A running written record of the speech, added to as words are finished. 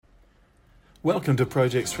Welcome to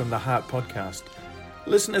Projects from the Heart podcast.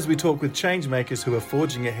 Listen as we talk with changemakers who are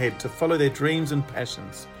forging ahead to follow their dreams and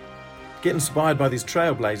passions. Get inspired by these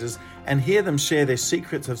trailblazers and hear them share their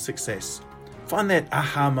secrets of success. Find that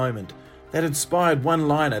aha moment, that inspired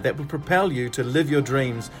one-liner that will propel you to live your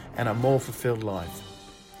dreams and a more fulfilled life.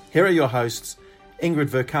 Here are your hosts,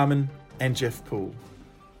 Ingrid Verkamen and Jeff Poole.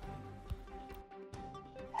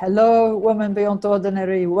 Hello, Women Beyond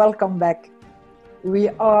Ordinary. Welcome back. We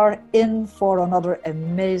are in for another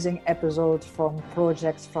amazing episode from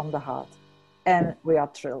Projects from the Heart, and we are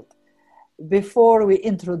thrilled. Before we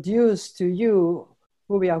introduce to you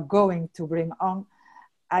who we are going to bring on,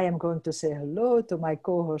 I am going to say hello to my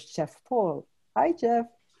co-host, Jeff Poole. Hi, Jeff.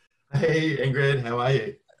 Hey, Ingrid. How are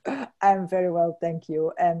you? I'm very well, thank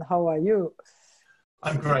you. And how are you?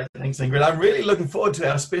 I'm great. Thanks, Ingrid. I'm really looking forward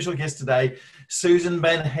to our special guest today, Susan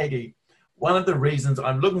Banhage. One of the reasons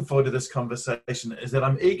I'm looking forward to this conversation is that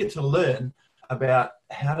I'm eager to learn about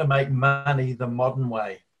how to make money the modern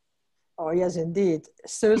way. Oh, yes, indeed.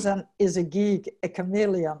 Susan is a geek, a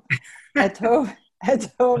chameleon, at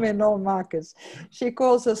home in all markets. She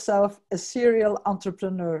calls herself a serial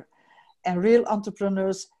entrepreneur, and real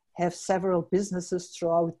entrepreneurs have several businesses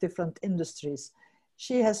throughout different industries.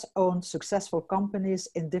 She has owned successful companies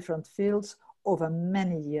in different fields over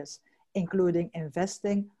many years, including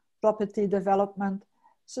investing, property development,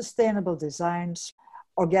 sustainable designs,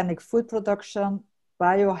 organic food production,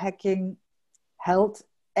 biohacking, health,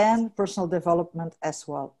 and personal development as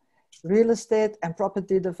well. Real estate and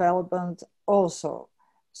property development also.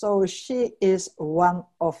 So she is one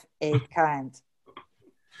of a kind.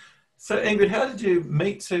 So Ingrid, how did you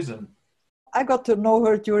meet Susan? I got to know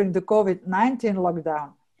her during the COVID-19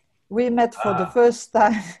 lockdown. We met for the first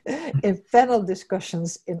time in panel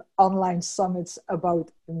discussions in online summits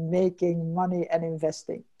about making money and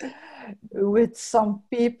investing. With some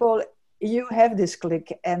people, you have this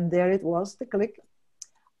click, and there it was, the click.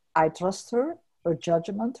 I trust her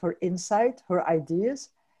judgment, her insight, her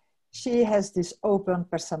ideas. She has this open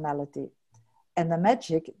personality. And the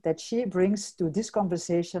magic that she brings to this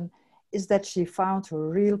conversation is that she found her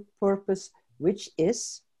real purpose, which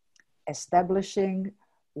is establishing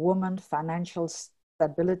women financial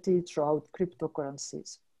stability throughout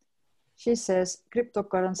cryptocurrencies. She says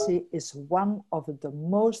cryptocurrency is one of the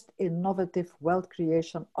most innovative wealth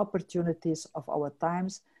creation opportunities of our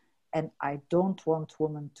times, and I don't want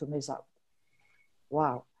women to miss out.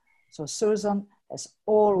 Wow. So Susan has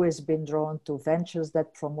always been drawn to ventures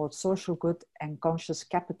that promote social good and conscious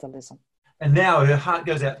capitalism. And now her heart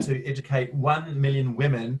goes out to educate 1 million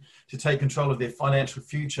women to take control of their financial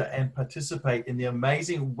future and participate in the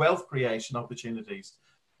amazing wealth creation opportunities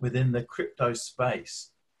within the crypto space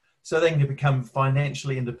so they can become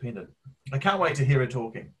financially independent. I can't wait to hear her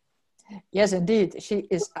talking. Yes, indeed. She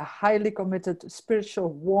is a highly committed, spiritual,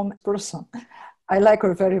 warm person. I like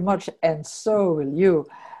her very much, and so will you.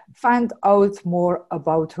 Find out more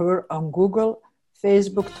about her on Google,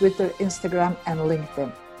 Facebook, Twitter, Instagram, and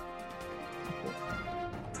LinkedIn.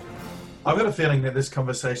 I've got a feeling that this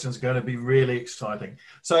conversation is going to be really exciting.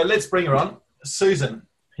 So let's bring her on. Susan,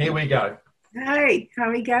 here we go. Hi, how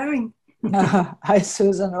are we going? Hi,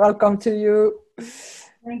 Susan. Welcome to you.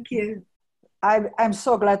 Thank you. I'm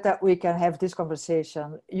so glad that we can have this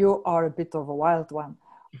conversation. You are a bit of a wild one.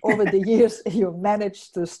 Over the years, you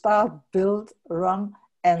managed to start, build, run,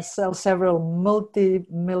 and sell several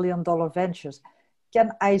multi-million-dollar ventures.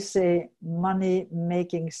 Can I say money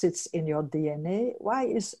making sits in your DNA? Why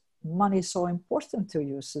is money so important to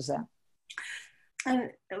you, Suzanne?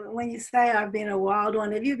 And when you say I've been a wild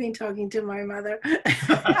one, have you been talking to my mother?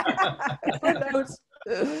 Who knows?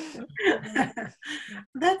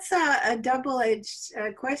 That's a double-edged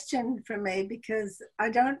question for me, because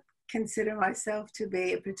I don't consider myself to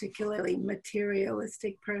be a particularly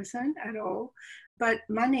materialistic person at all. But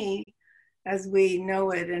money, as we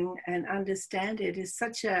know it and understand it, is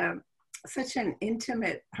such an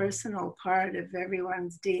intimate, personal part of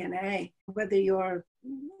everyone's DNA. Whether you're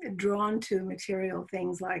drawn to material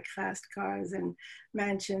things like fast cars and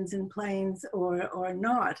mansions and planes or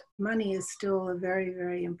not, money is still a very,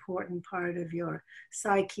 very important part of your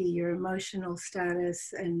psyche, your emotional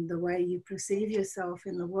status, and the way you perceive yourself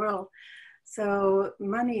in the world. So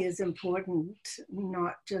money is important,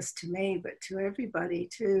 not just to me, but to everybody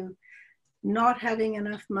too. Not having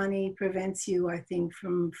enough money prevents you, I think,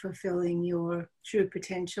 from fulfilling your true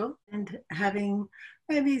potential. And having,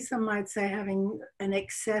 maybe some might say, having an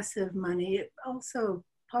excess of money, it also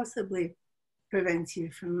possibly prevents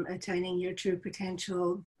you from attaining your true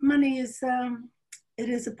potential. Money is It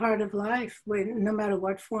is a part of life, no matter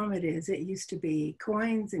what form it is. It used to be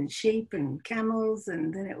coins and sheep and camels,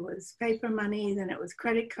 and then it was paper money, then it was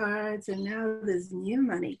credit cards, and now there's new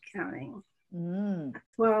money coming.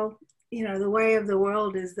 Well, the way of the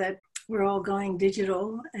world is that we're all going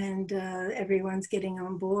digital, and everyone's getting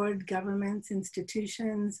on board. Governments,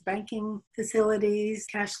 institutions, banking facilities,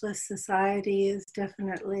 cashless society is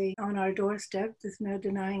definitely on our doorstep. There's no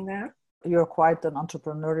denying that. You're quite an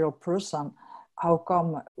entrepreneurial person. How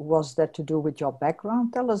come? Was that to do with your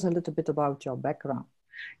background? Tell us a little bit about your background.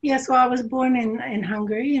 Yes, well, I was born in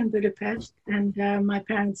Hungary, in Budapest, and my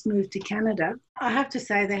parents moved to Canada. I have to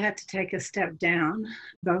say they had to take a step down,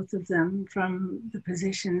 both of them, from the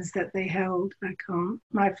positions that they held back home.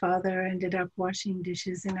 My father ended up washing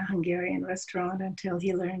dishes in a Hungarian restaurant until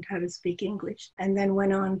he learned how to speak English, and then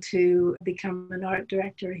went on to become an art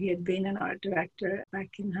director. He had been an art director back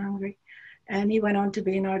in Hungary. And he went on to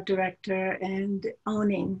be an art director and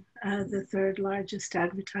owning the third largest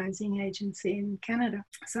advertising agency in Canada.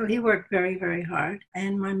 So he worked very, very hard.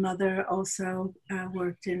 And my mother also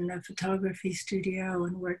worked in a photography studio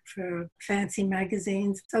and worked for fancy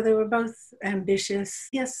magazines. So they were both ambitious.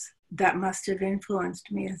 Yes, that must have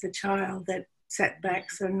influenced me as a child, that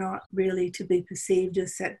setbacks are not really to be perceived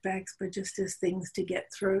as setbacks, but just as things to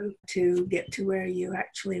get through, to get to where you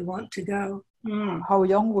actually want to go. How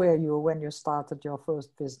young were you when you started your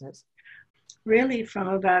first business? Really, from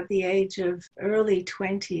about the age of early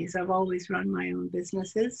 20s, I've always run my own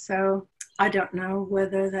businesses. So I don't know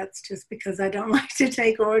whether that's just because I don't like to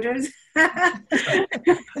take orders, but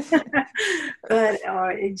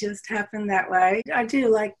it just happened that way. I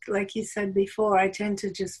do, like you said before, I tend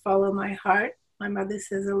to just follow my heart. My mother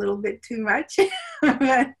says a little bit too much,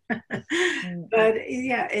 but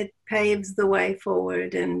yeah, it paves the way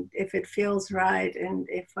forward. And if it feels right, and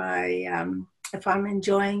if I'm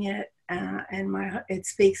enjoying it, and it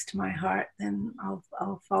speaks to my heart, then I'll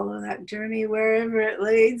follow that journey wherever it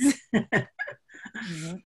leads. In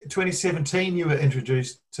 2017, you were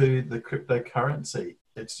introduced to the cryptocurrency.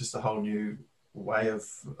 It's just a whole new way of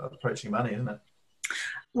approaching money, isn't it?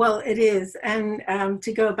 Well, it is. And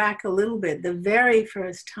to go back a little bit, the very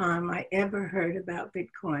first time I ever heard about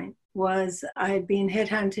Bitcoin was I had been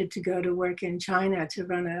headhunted to go to work in China to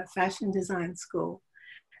run a fashion design school.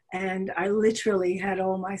 And I literally had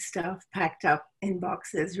all my stuff packed up in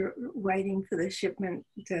boxes, waiting for the shipment,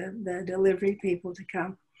 the delivery people to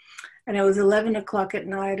come. And it was 11 o'clock at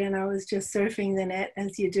night, and I was just surfing the net,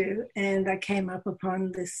 as you do. And I came up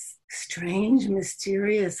upon this strange,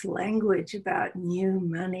 mysterious language about new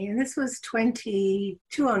money. And this was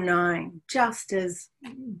 2009, just as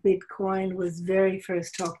Bitcoin was very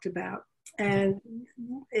first talked about. And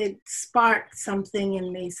it sparked something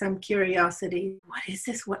in me, some curiosity. What is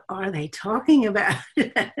this? What are they talking about?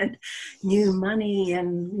 New money,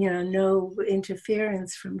 and no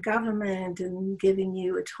interference from government, and giving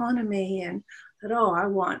you autonomy. And I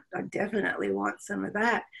thought, I definitely want some of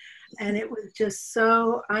that. And it was just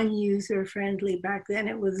so unuser friendly back then.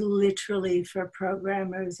 It was literally for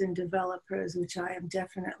programmers and developers, which I am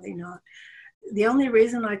definitely not. The only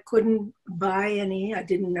reason I couldn't buy any, I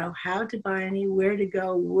didn't know how to buy any, where to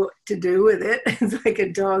go, what to do with it. It's like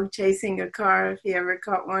a dog chasing a car. If he ever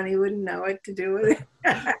caught one, he wouldn't know what to do with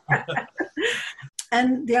it.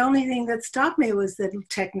 And the only thing that stopped me was that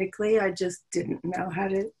technically I just didn't know how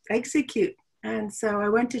to execute. And so I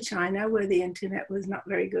went to China, where the internet was not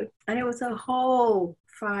very good. And it was a whole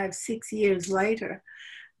 5-6 years later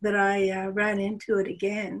that I ran into it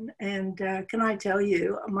again. And can I tell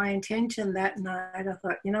you, my intention that night, I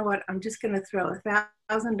thought, you know what, I'm just going to throw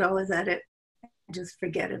 $1,000 at it and just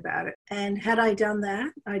forget about it. And had I done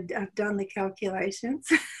that, I've done the calculations,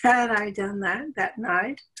 had I done that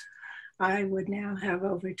night, I would now have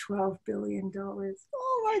over $12 billion. Oh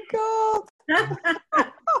my God.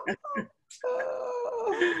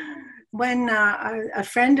 When a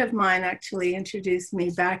friend of mine actually introduced me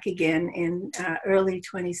back again in early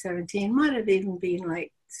 2017, might have even been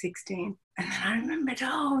like 16. And then I remembered,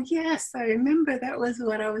 oh yes, I remember that was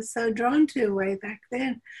what I was so drawn to way back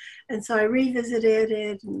then. And so I revisited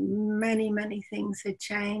it. Many, many things had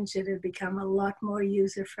changed. It had become a lot more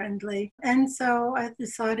user-friendly. And so I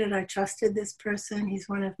decided I trusted this person. He's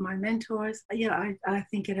one of my mentors. Yeah, I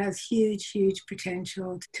think it has huge, huge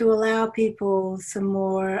potential to allow people some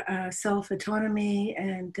more self-autonomy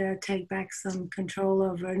and take back some control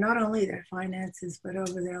over not only their finances, but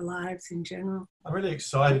over their lives in general. I'm really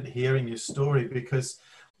excited hearing your story, because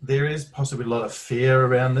there is possibly a lot of fear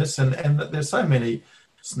around this, and there's so many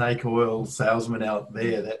snake oil salesmen out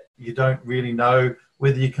there that you don't really know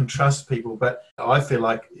whether you can trust people. But I feel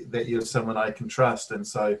like that you're someone I can trust, and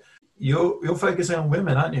so you're focusing on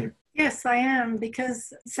women, aren't you? Yes, I am,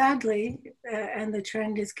 because sadly, and the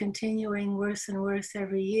trend is continuing worse and worse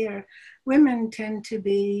every year, women tend to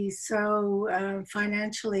be so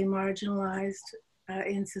financially marginalized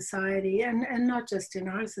in society, and not just in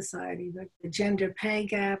our society, but the gender pay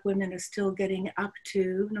gap. Women are still getting up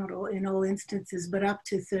to, not all in all instances, but up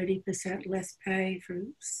to 30% less pay for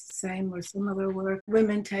same or similar work.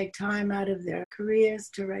 Women take time out of their careers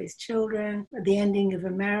to raise children. The ending of a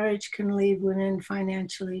marriage can leave women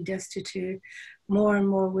financially destitute. More and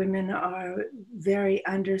more women are very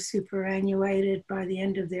under superannuated by the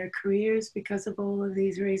end of their careers because of all of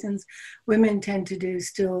these reasons. Women tend to do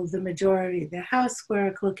still the majority of the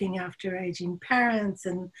housework, looking after aging parents,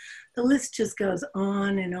 and the list just goes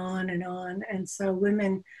on and on and on. And so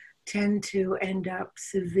women tend to end up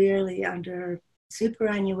severely under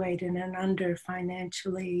superannuated and under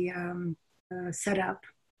financially set up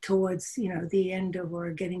towards, the end of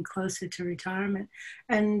or getting closer to retirement.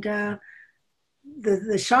 And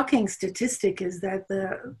the shocking statistic is that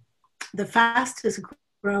the fastest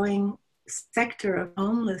growing sector of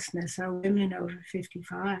homelessness are women over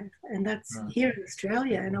 55, and that's here in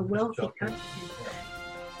Australia, in a wealthy country.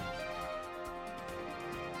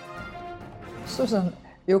 Susan,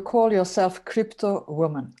 you call yourself crypto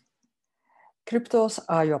woman. Cryptos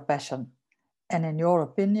are your passion, and in your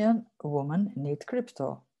opinion, women need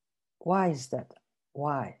crypto. Why is that?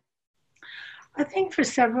 Why? I think for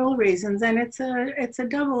several reasons, and it's a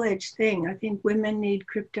double-edged thing. I think women need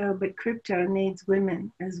crypto, but crypto needs women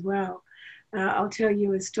as well. I'll tell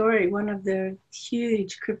you a story. One of the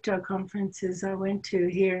huge crypto conferences I went to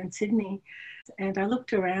here in Sydney, and I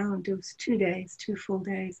looked around. It was 2 days, 2 full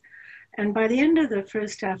days. And by the end of the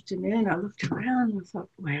first afternoon, I looked around and thought,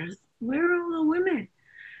 where are all the women?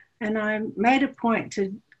 And I made a point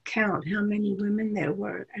to count how many women there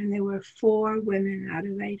were, and there were 4 women out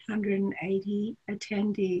of 880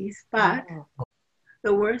 attendees. But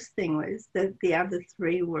the worst thing was that the other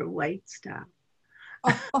 3 were wait staff.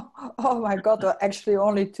 Oh my God, actually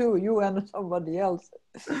only 2, you and somebody else.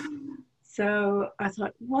 So I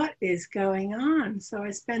thought, what is going on? So I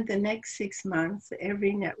spent the next 6 months,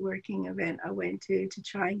 every networking event I went to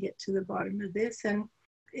try and get to the bottom of this. And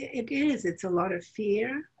it's a lot of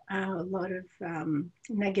fear, a lot of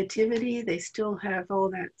negativity. They still have all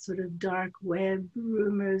that sort of dark web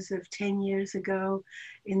rumors of 10 years ago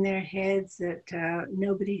in their heads that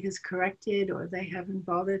nobody has corrected or they haven't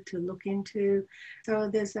bothered to look into. So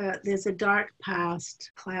there's a dark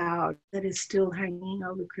past cloud that is still hanging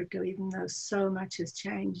over crypto, even though so much has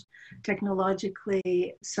changed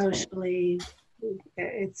technologically, socially.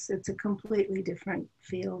 It's a completely different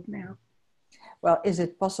field now. Well, is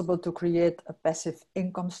it possible to create a passive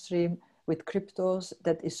income stream with cryptos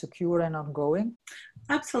that is secure and ongoing?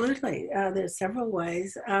 Absolutely. There's several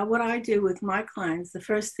ways. What I do with my clients, the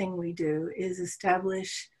first thing we do is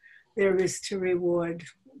establish their risk to reward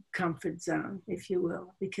comfort zone, if you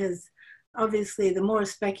will, because obviously the more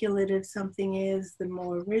speculative something is, the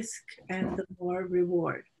more risk and the more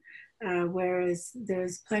reward. Whereas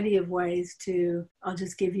there's plenty of ways I'll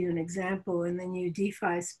just give you an example, in the new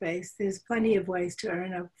DeFi space, there's plenty of ways to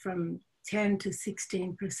earn up from 10 to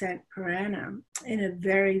 16% per annum in a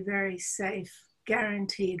very, very safe,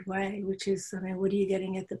 guaranteed way, which is, what are you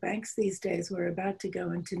getting at the banks these days? We're about to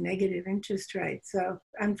go into negative interest rates. So,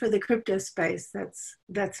 and for the crypto space,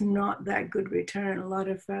 that's not that good return. A lot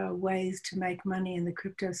of ways to make money in the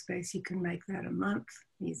crypto space, you can make that a month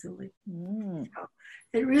easily. So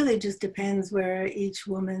it really just depends where each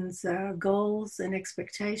woman's goals and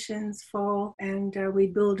expectations fall, and we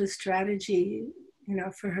build a strategy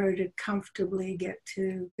for her to comfortably get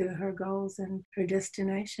to her goals and her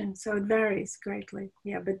destination. So it varies greatly.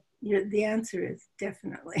 Yeah, but the answer is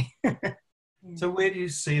definitely. Yeah. So where do you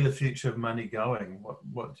see the future of money going?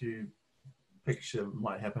 What do you picture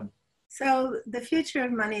might happen? So the future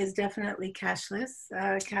of money is definitely cashless.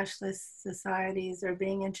 Cashless societies are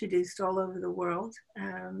being introduced all over the world.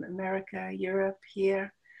 America, Europe,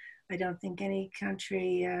 here. I don't think any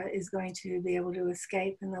country is going to be able to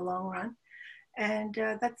escape in the long run. And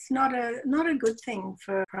that's not a good thing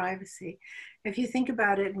for privacy. If you think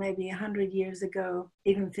about it, maybe 100 years ago,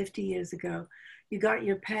 even 50 years ago, you got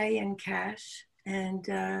your pay in cash,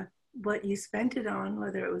 and what you spent it on,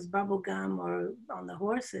 whether it was bubble gum or on the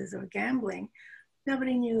horses or gambling,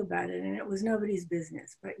 nobody knew about it, and it was nobody's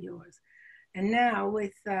business but yours. And now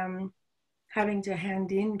with having to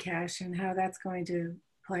hand in cash and how that's going to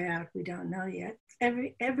play out, we don't know yet.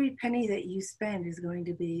 Every penny that you spend is going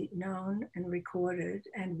to be known and recorded,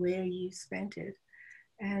 and where you spent it.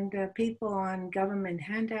 And people on government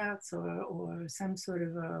handouts or some sort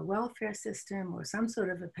of a welfare system or some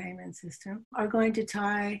sort of a payment system are going to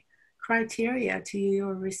tie criteria to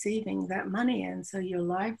your receiving that money. And so your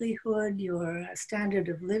livelihood, your standard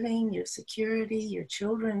of living, your security, your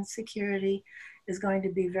children's security is going to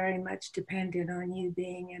be very much dependent on you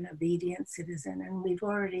being an obedient citizen. And we've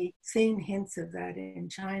already seen hints of that in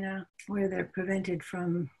China, where they're prevented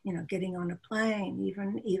from, getting on a plane,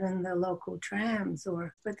 even the local trams,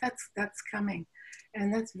 but that's coming.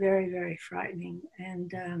 And that's very, very frightening.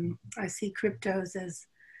 And I see cryptos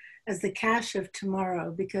as the cash of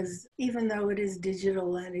tomorrow, because even though it is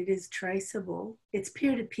digital and it is traceable, it's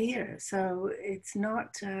peer-to-peer. So it's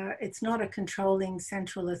not a controlling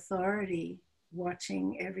central authority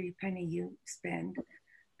watching every penny you spend,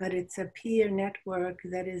 but it's a peer network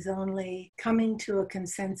that is only coming to a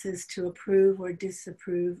consensus to approve or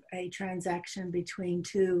disapprove a transaction between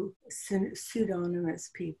two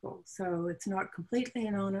pseudonymous people. So it's not completely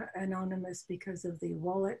anonymous because of the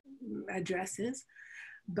wallet addresses,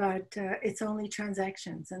 but it's only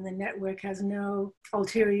transactions, and the network has no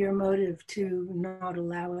ulterior motive to not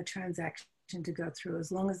allow a transaction to go through.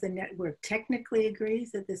 As long as the network technically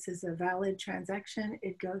agrees that this is a valid transaction,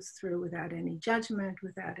 it goes through without any judgment,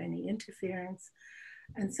 without any interference.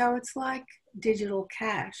 And so it's like digital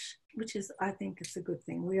cash, which is, I think it's a good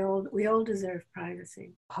thing. We all deserve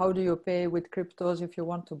privacy. How do you pay with cryptos if you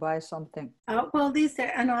want to buy something? Well,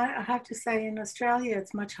 and I have to say, in Australia,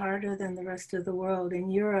 it's much harder than the rest of the world.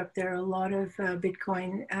 In Europe, there are a lot of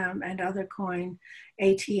Bitcoin and other coin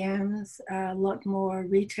ATMs, a lot more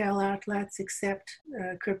retail outlets accept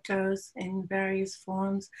cryptos in various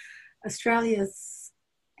forms. Australia's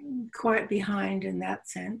quite behind in that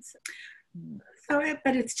sense.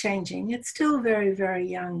 But it's changing. It's still very, very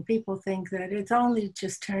young. People think that it's only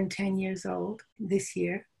just turned 10 years old this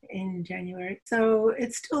year in January. So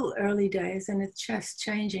it's still early days, and it's just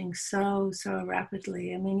changing so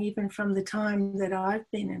rapidly. I mean, even from the time that I've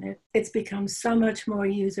been in it, it's become so much more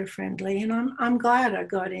user-friendly. And I'm glad I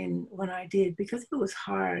got in when I did, because it was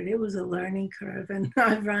hard. It was a learning curve. And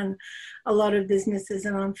I've run a lot of businesses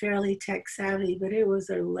and I'm fairly tech savvy, but it was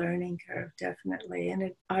a learning curve, definitely.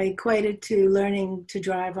 And I equated to learning to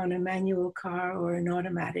drive on a manual car or an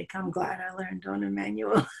automatic. I'm glad I learned on a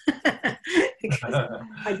manual. Because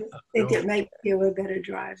I just think it makes you a better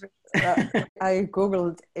driver. I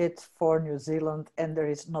Googled it for New Zealand, and there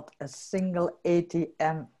is not a single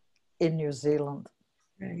ATM in New Zealand.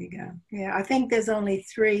 There you go. Yeah, I think there's only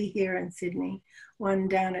 3 here in Sydney. One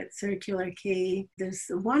down at Circular Quay. There's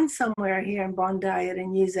one somewhere here in Bondi at a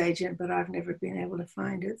newsagent, but I've never been able to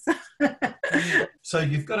find it. So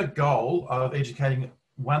you've got a goal of educating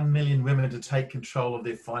 1 million women to take control of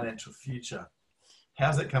their financial future.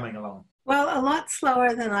 How's it coming along? Well, a lot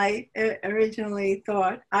slower than I originally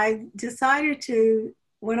thought.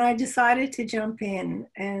 When I decided to jump in,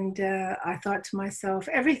 and I thought to myself,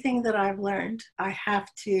 everything that I've learned, I have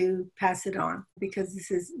to pass it on, because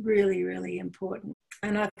this is really, really important.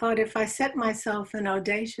 And I thought, if I set myself an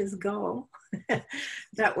audacious goal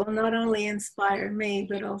that will not only inspire me,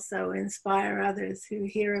 but also inspire others who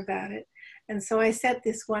hear about it. And so I set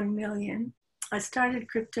this 1 million. I started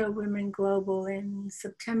Crypto Women Global in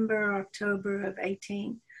September, October of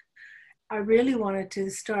 18. I really wanted to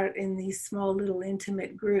start in these small little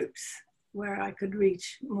intimate groups where I could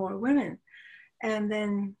reach more women. And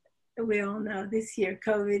then we all know this year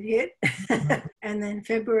COVID hit. And then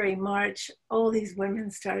February, March, all these women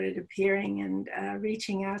started appearing and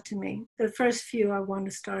reaching out to me. The first few, I want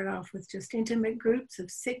to start off with just intimate groups of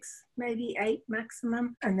 6, maybe 8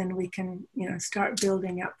 maximum. And then we can, start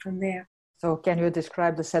building up from there. So can you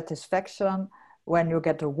describe the satisfaction when you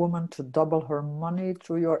get a woman to double her money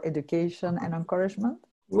through your education and encouragement?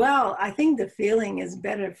 Well, I think the feeling is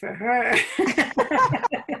better for her.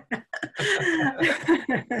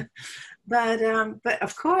 But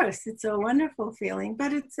of course, it's a wonderful feeling.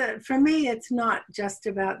 But for me, it's not just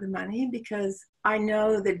about the money, because I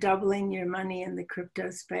know that doubling your money in the crypto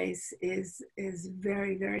space is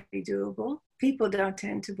very, very doable. People don't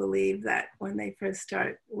tend to believe that when they first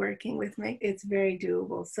start working with me. It's very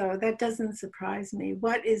doable. So that doesn't surprise me.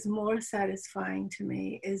 What is more satisfying to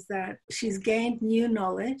me is that she's gained new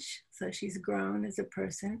knowledge. So she's grown as a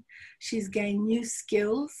person. She's gained new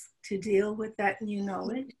skills to deal with that new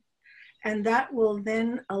knowledge. And that will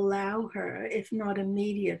then allow her, if not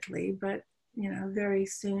immediately, but very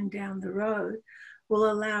soon down the road,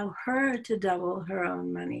 will allow her to double her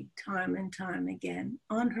own money time and time again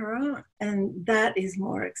on her own. And that is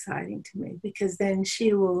more exciting to me, because then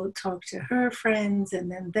she will talk to her friends, and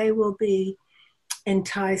then they will be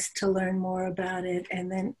enticed to learn more about it,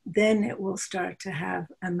 and then it will start to have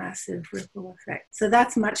a massive ripple effect. So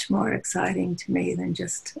that's much more exciting to me than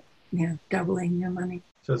just doubling your money.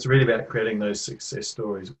 So it's really about creating those success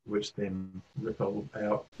stories, which then ripple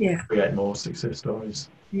out, create more success stories.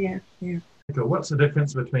 Yeah. What's the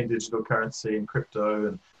difference between digital currency and crypto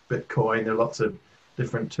and Bitcoin? There are lots of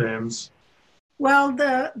different terms. Well,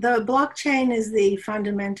 the blockchain is the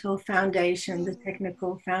fundamental foundation, the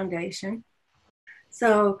technical foundation.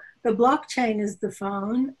 So the blockchain is the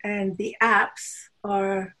phone, and the apps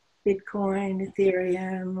are Bitcoin,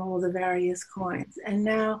 Ethereum, all the various coins. And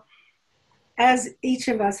now, as each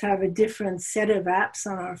of us have a different set of apps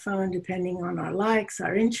on our phone, depending on our likes,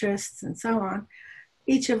 our interests, and so on,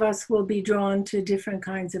 each of us will be drawn to different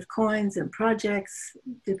kinds of coins and projects,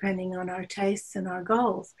 depending on our tastes and our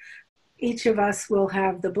goals. Each of us will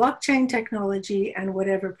have the blockchain technology and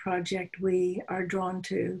whatever project we are drawn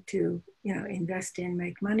to invest in,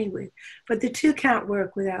 make money with. But the two can't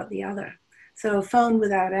work without the other. So a phone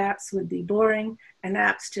without apps would be boring, and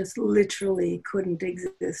apps just literally couldn't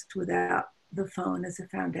exist without the phone as a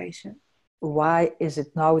foundation. Why is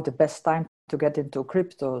it now the best time to get into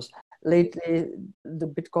cryptos? Lately, the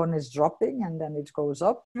Bitcoin is dropping and then it goes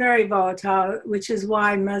up. Very volatile, which is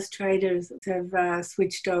why most traders have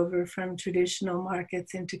switched over from traditional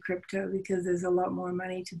markets into crypto, because there's a lot more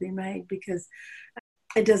money to be made, because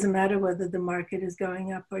it doesn't matter whether the market is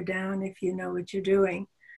going up or down if you know what you're doing.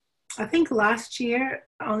 I think last year,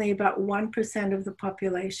 only about 1% of the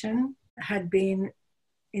population had been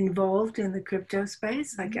involved in the crypto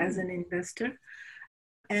space, like as an investor.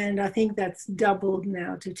 And I think that's doubled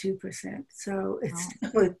now to 2%. So it's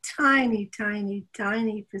still a tiny, tiny,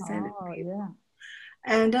 tiny percentage. Oh, yeah.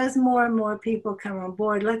 And as more and more people come on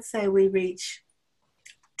board, let's say we reach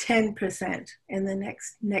 10% in the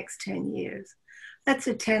next 10 years. That's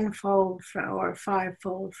a tenfold or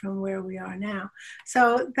fivefold from where we are now.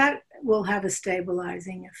 So that will have a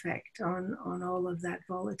stabilizing effect on all of that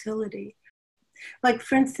volatility. Like,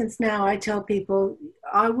 for instance, now I tell people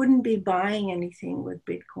I wouldn't be buying anything with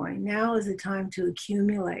Bitcoin. Now is the time to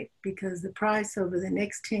accumulate, because the price over the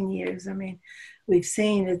next 10 years, I mean, we've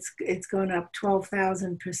seen it's gone up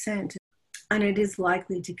 12,000%, and it is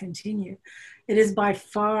likely to continue. It is by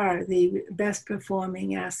far the best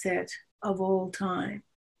performing asset of all time.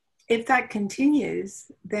 If that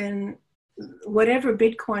continues, then whatever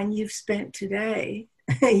Bitcoin you've spent today,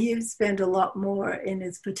 you've spent a lot more in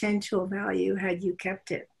its potential value had you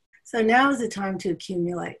kept it. So now is the time to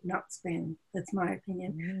accumulate, not spend. That's my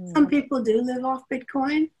opinion. Some people do live off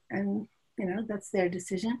Bitcoin, and that's their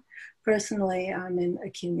decision. Personally, I'm in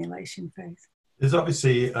accumulation phase. There's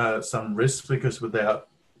obviously some risk, because without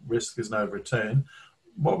risk there's no return.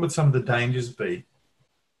 What would some of the dangers be?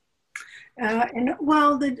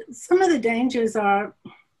 Some of the dangers are,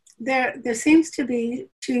 there seems to be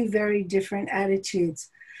two very different attitudes.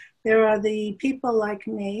 There are the people like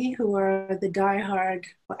me who are the diehard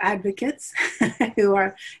advocates who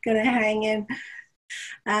are going to hang in,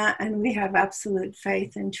 and we have absolute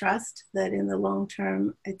faith and trust that in the long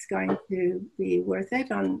term it's going to be worth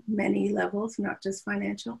it on many levels, not just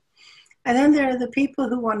financial. And then there are the people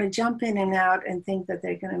who want to jump in and out and think that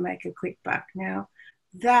they're going to make a quick buck. Now,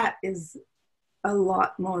 that is a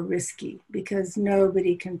lot more risky, because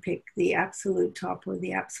nobody can pick the absolute top or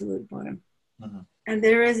the absolute bottom. Mm-hmm. And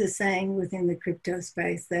there is a saying within the crypto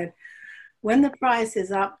space that when the price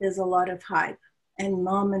is up, there's a lot of hype, and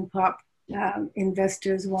mom and pop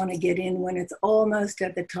investors want to get in when it's almost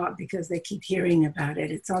at the top, because they keep hearing about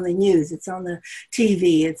it. It's on the news, it's on the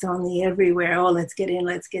TV, it's on the everywhere. Oh, let's get in,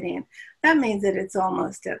 let's get in. That means that it's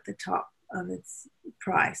almost at the top of its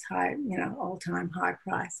price, high, all-time high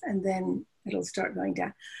price, and then it'll start going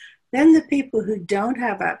down. Then the people who don't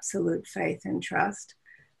have absolute faith and trust,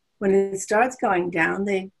 when it starts going down,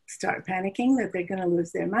 they start panicking that they're going to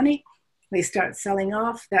lose their money. They start selling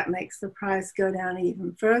off. That makes the price go down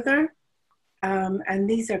even further. And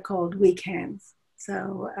these are called weak hands.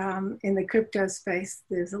 So in the crypto space,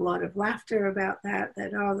 there's a lot of laughter about that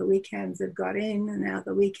the weak hands have got in, and now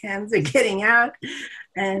the weak hands are getting out,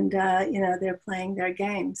 and, they're playing their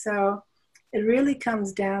game. So it really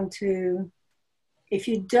comes down to, if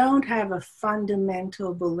you don't have a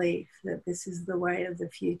fundamental belief that this is the way of the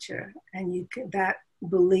future, and that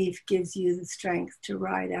belief gives you the strength to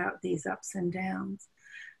ride out these ups and downs,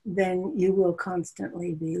 then you will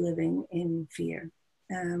constantly be living in fear.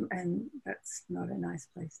 And that's not a nice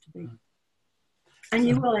place to be. And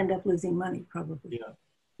you will end up losing money, probably.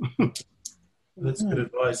 Yeah. That's good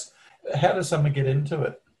advice. How does someone get into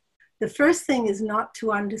it? The first thing is not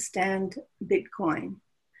to understand Bitcoin.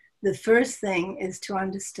 The first thing is to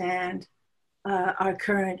understand our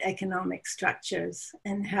current economic structures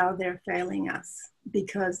and how they're failing us,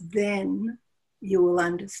 because then you will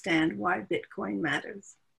understand why Bitcoin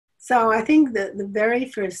matters. So I think that the very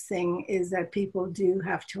first thing is that people do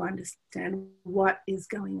have to understand what is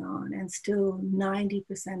going on. And still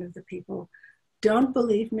 90% of the people don't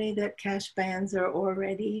believe me that cash bans are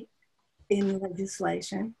already in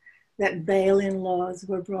legislation, that bail-in laws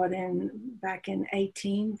were brought in back in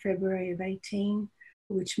February of 18,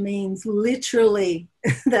 which means literally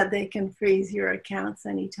that they can freeze your accounts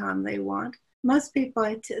anytime they want. Most people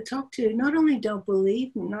I talk to not only don't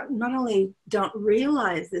believe me, not only don't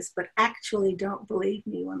realize this, but actually don't believe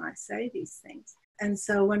me when I say these things. And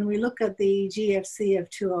so when we look at the GFC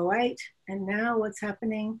of 2008 and now what's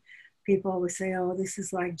happening, people always say, oh, this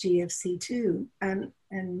is like GFC 2.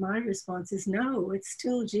 And my response is no, it's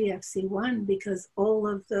still GFC 1, because all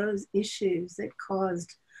of those issues that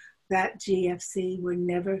caused that GFC were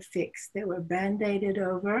never fixed. They were band-aided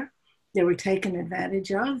over. They were taken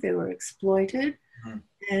advantage of, they were exploited,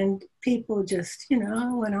 and people just,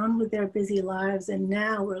 went on with their busy lives, and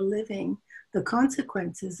now we're living the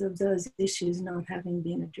consequences of those issues not having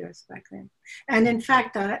been addressed back then. And in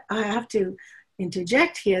fact, I have to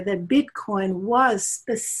interject here that Bitcoin was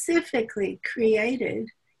specifically created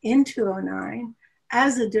in 2009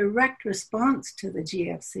 as a direct response to the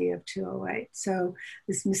GFC of 2008. So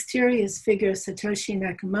this mysterious figure, Satoshi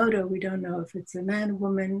Nakamoto, we don't know if it's a man,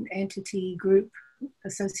 woman, entity, group,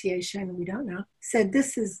 association, we don't know, said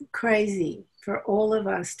this is crazy for all of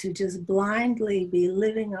us to just blindly be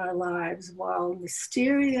living our lives while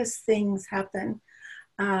mysterious things happen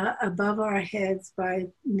above our heads by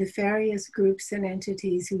nefarious groups and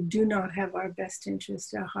entities who do not have our best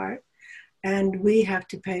interest at heart. And we have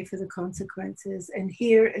to pay for the consequences. And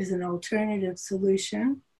here is an alternative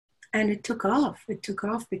solution. And it took off. It took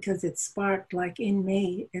off because it sparked, like in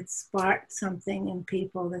me, it sparked something in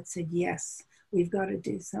people that said, yes, we've got to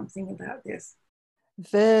do something about this.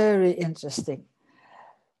 Very interesting.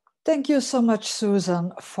 Thank you so much,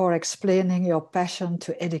 Susan, for explaining your passion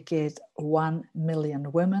to educate 1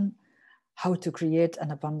 million women how to create an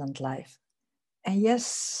abundant life. And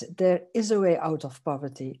yes, there is a way out of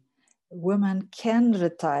poverty. Women can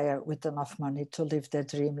retire with enough money to live their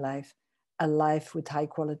dream life, a life with high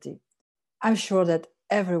quality. I'm sure that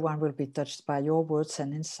everyone will be touched by your words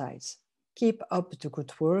and insights. Keep up the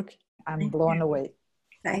good work. I'm blown away.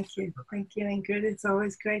 Thank you. Thank you, Ingrid. It's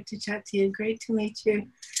always great to chat to you. Great to meet you.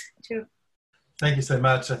 Joe. Thank you so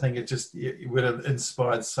much. I think it would have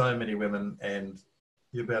inspired so many women, and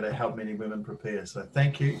you're about to help many women prepare. So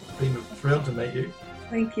thank you. Been thrilled to meet you.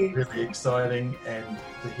 Thank you. Really exciting, and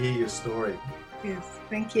to hear your story. Yes,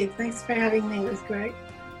 thank you. Thanks for having me. It was great.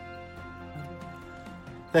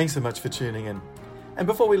 Thanks so much for tuning in. And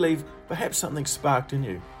before we leave, perhaps something sparked in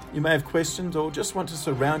you. You may have questions or just want to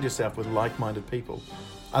surround yourself with like-minded people,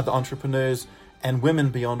 other entrepreneurs, and women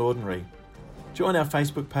beyond ordinary. Join our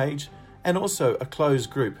Facebook page and also a closed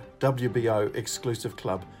group, WBO Exclusive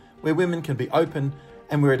Club, where women can be open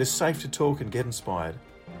and where it is safe to talk and get inspired.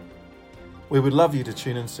 We would love you to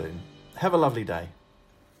tune in soon. Have a lovely day.